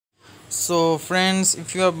So friends,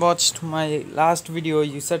 if you have watched my last video,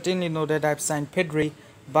 you certainly know that I've signed Pedri,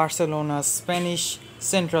 Barcelona's Spanish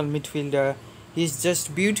central midfielder. He's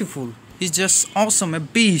just beautiful. He's just awesome, a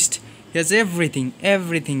beast. He has everything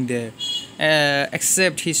there,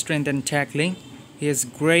 except his strength and tackling. He has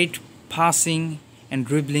great passing and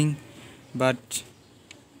dribbling, but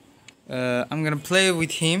I'm gonna play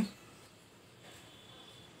with him.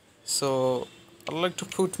 So I'd like to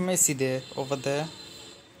put Messi there, over there.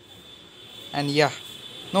 And yeah,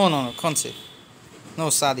 no, can't say. No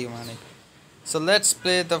Sadio Mane. So let's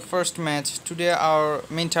play the first match. Today our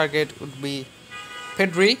main target would be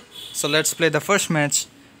Pedri. So let's play the first match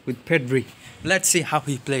with Pedri. Let's see how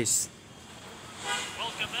he plays.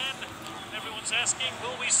 Welcome then. Everyone's asking,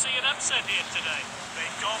 will we see an upset here today?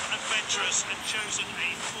 They've gone adventurous and chosen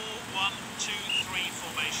a 4-1-2-3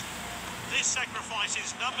 formation. This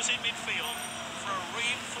sacrifices numbers in midfield for a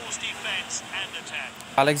reinforced defense and attack.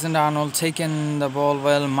 Alexander-Arnold taking the ball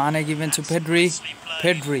well. Mane given to Pedri.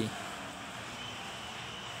 Pedri.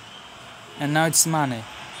 And now it's Mane.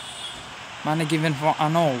 Mane given for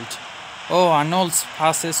Arnold. Oh, Arnold's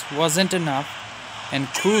passes wasn't enough. And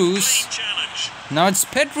Cruz. Now it's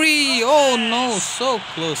Pedri. Oh no, so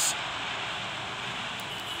close.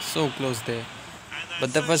 So close there.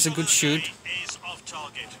 But that was a good shoot.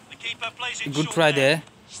 A good try there.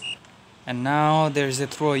 And now there's a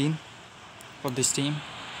throw-in for this team.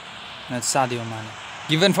 That's Sadio Mane.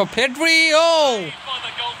 Given for Pedri. Oh!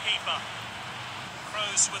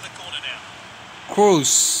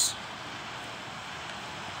 Cruz.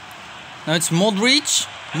 Now it's Modric.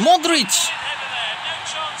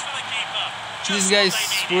 This guy is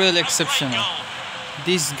really exceptional.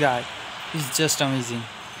 This guy is just amazing.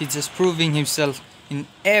 He's just proving himself in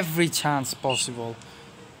every chance possible.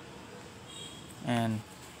 And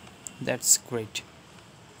that's great.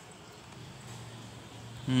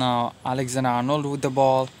 Now Alexander-Arnold with the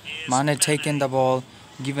ball. Mane taking the ball.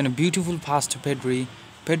 Given a beautiful pass to Pedri.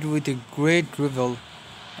 Pedri with a great dribble.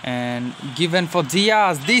 And given for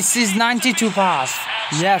Diaz. This is 92 pass.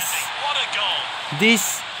 Yes.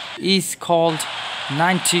 This is called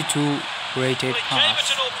 92 rated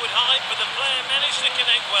pass.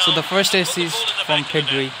 So the first assist from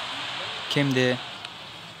Pedri came there.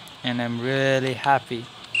 And I'm really happy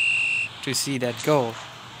to see that goal.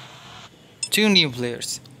 Two new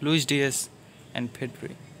players, Luis Diaz and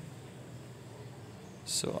Pedri.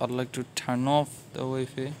 So I'd like to turn off the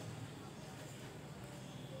Wi-Fi.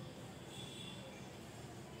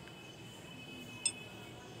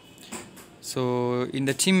 So in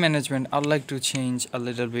the team management, I'd like to change a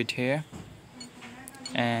little bit here.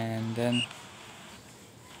 And then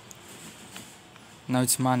now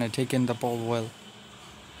it's Mane taking the ball well.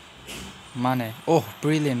 Mane, oh,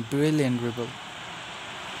 brilliant dribble.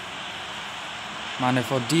 Mane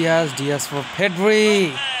for Diaz, Diaz for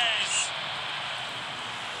Pedri.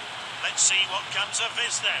 Let's see what comes of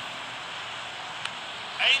this then.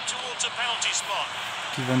 Aim towards a penalty spot.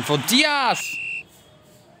 Given for Diaz.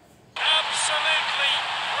 Absolutely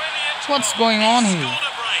brilliant. What's going on here?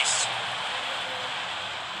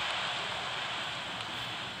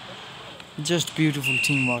 Just beautiful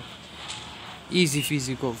teamwork. Easy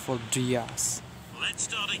physical for Diaz. Let's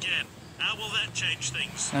start again. How will that change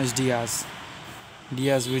things? Now it's Diaz.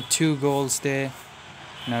 Diaz with 2 goals there.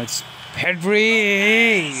 Now it's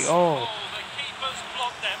Pedri. Oh. The keeper's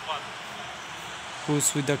blocked that one.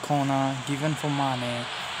 Who's with the corner? Given for Mane.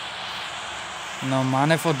 Now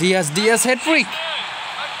Mane for Diaz. Diaz hat-trick. A great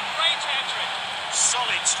hat-trick.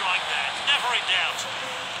 Solid strike there. Never in doubt.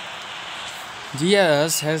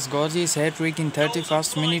 Diaz has got his hat-trick in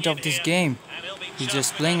 31st minute of this game. He's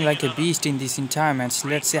just playing like a beast in this entire match.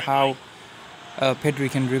 Let's see how Pedri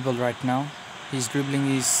can dribble right now. His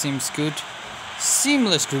dribbling seems good.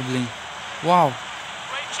 Seamless dribbling. Wow.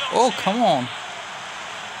 Oh, come on.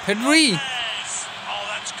 Pedri. Oh,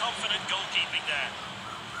 that's confident goalkeeping there.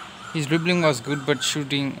 His dribbling was good, but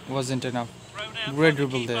shooting wasn't enough. Great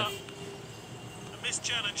dribble there. A missed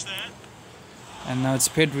challenge there. And now it's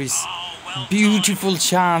Pedri's beautiful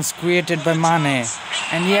chance created by Mane.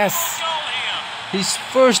 And yes, his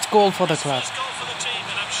first goal for the club.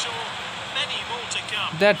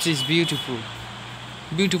 That is beautiful.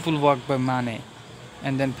 Beautiful work by Mane.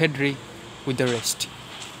 And then Pedri with the rest.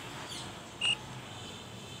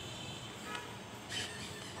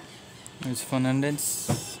 It's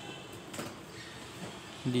Fernandez.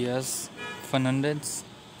 Diaz. Fernandez.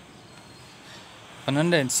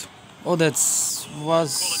 Oh, that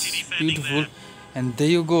was beautiful. And there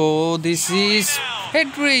you go. This is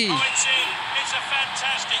Pedri. It's a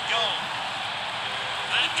fantastic goal.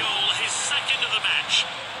 That goal is second of the match.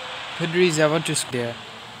 Pedri is about to score there.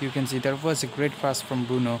 You can see that was a great pass from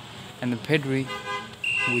Bruno, and Pedri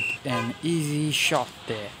with an easy shot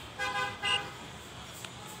there.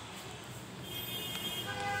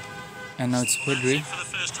 And now it's Pedri. For the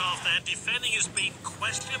first half there, defending has been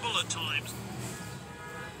questionable at times.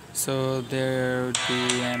 So there would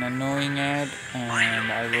be an annoying ad,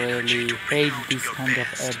 and I really hate these kind of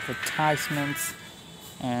advertisements,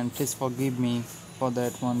 and please forgive me for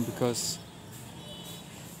that one, because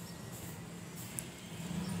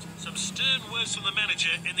some stern words from the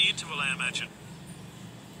manager in the interval, I imagine.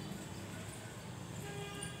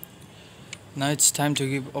 now it's time to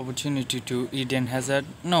give opportunity to Eden Hazard.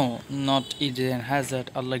 No, not Eden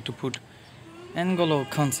Hazard. I'd like to put N'Golo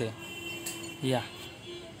Kante. Yeah.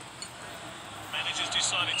 Manager's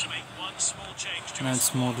decided to make one small change to Now it's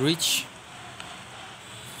Modric.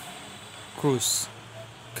 Cruz.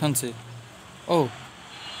 Kante. Oh.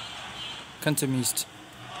 Kante missed.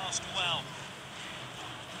 passed well.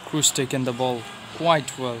 Cruz taken the ball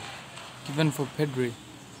quite well. Given for Pedri.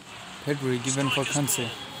 Pedri given for Kante.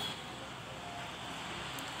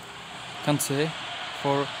 Kante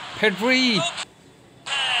for Pedri.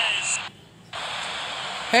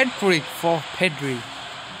 Hat-trick for Pedri.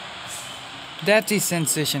 That is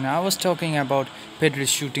sensation. I was talking about Pedri's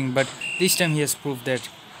shooting, but this time he has proved that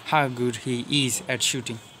how good he is at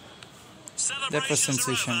shooting. That was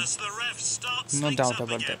sensation. No doubt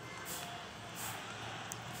about that.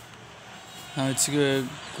 Now it's a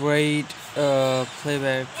great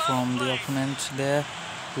playback from the opponent there.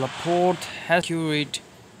 Laporte has accurate.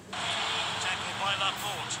 Tackled by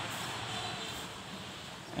Laporte.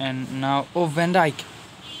 And now, oh, Van Dijk.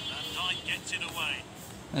 Van Dijk gets it away.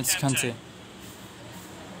 That's Kante.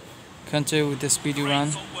 Kante with the speedy Great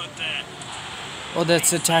run. footwork there. Oh,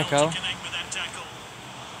 that's a Failed to tackle. connect with that tackle.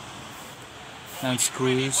 Now it's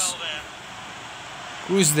Really Cruz. well there.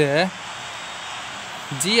 Cruz there.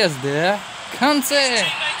 Diaz there. Kante!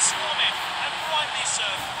 Teammates swarming, and rightly so.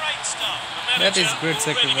 Great stuff. The That is manager great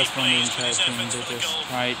already sacrifice from the praised entire his team. efforts That for the is goal.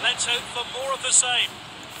 right. Let's hope for more of the same.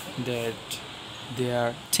 That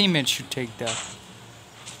their teammates should take that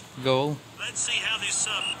goal. Let's see how this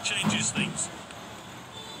changes things.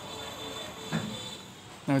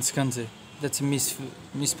 Now it's Kante. That's a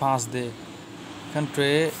miss pass there.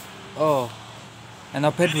 Kante. Oh. And now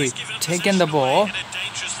And Pedri he's given taking the possession ball. away in a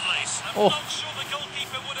dangerous place. I'm Oh. not sure the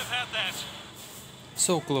goalkeeper would have had that.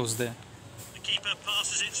 So close there. The keeper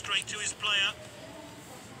passes it straight to his player.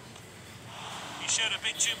 He showed a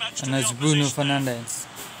bit too much to And the that's Bruno opposition there. Fernandes.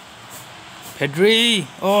 Pedri.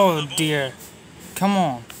 Oh dear. Come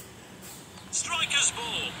on. Striker's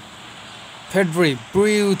ball. Pedri.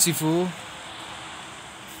 Beautiful.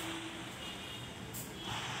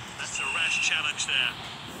 That's a rash challenge there.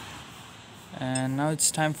 And now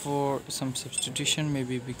it's time for some substitution,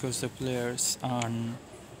 maybe because the players are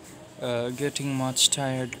getting much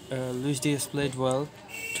tired. Luis Diaz played well,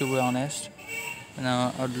 to be honest.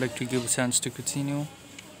 Now I'd like to give a chance to Coutinho,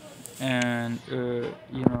 and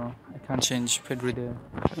you know, I can't change Pedri there.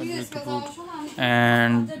 I'd like to put.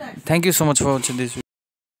 And thank you so much for watching this video.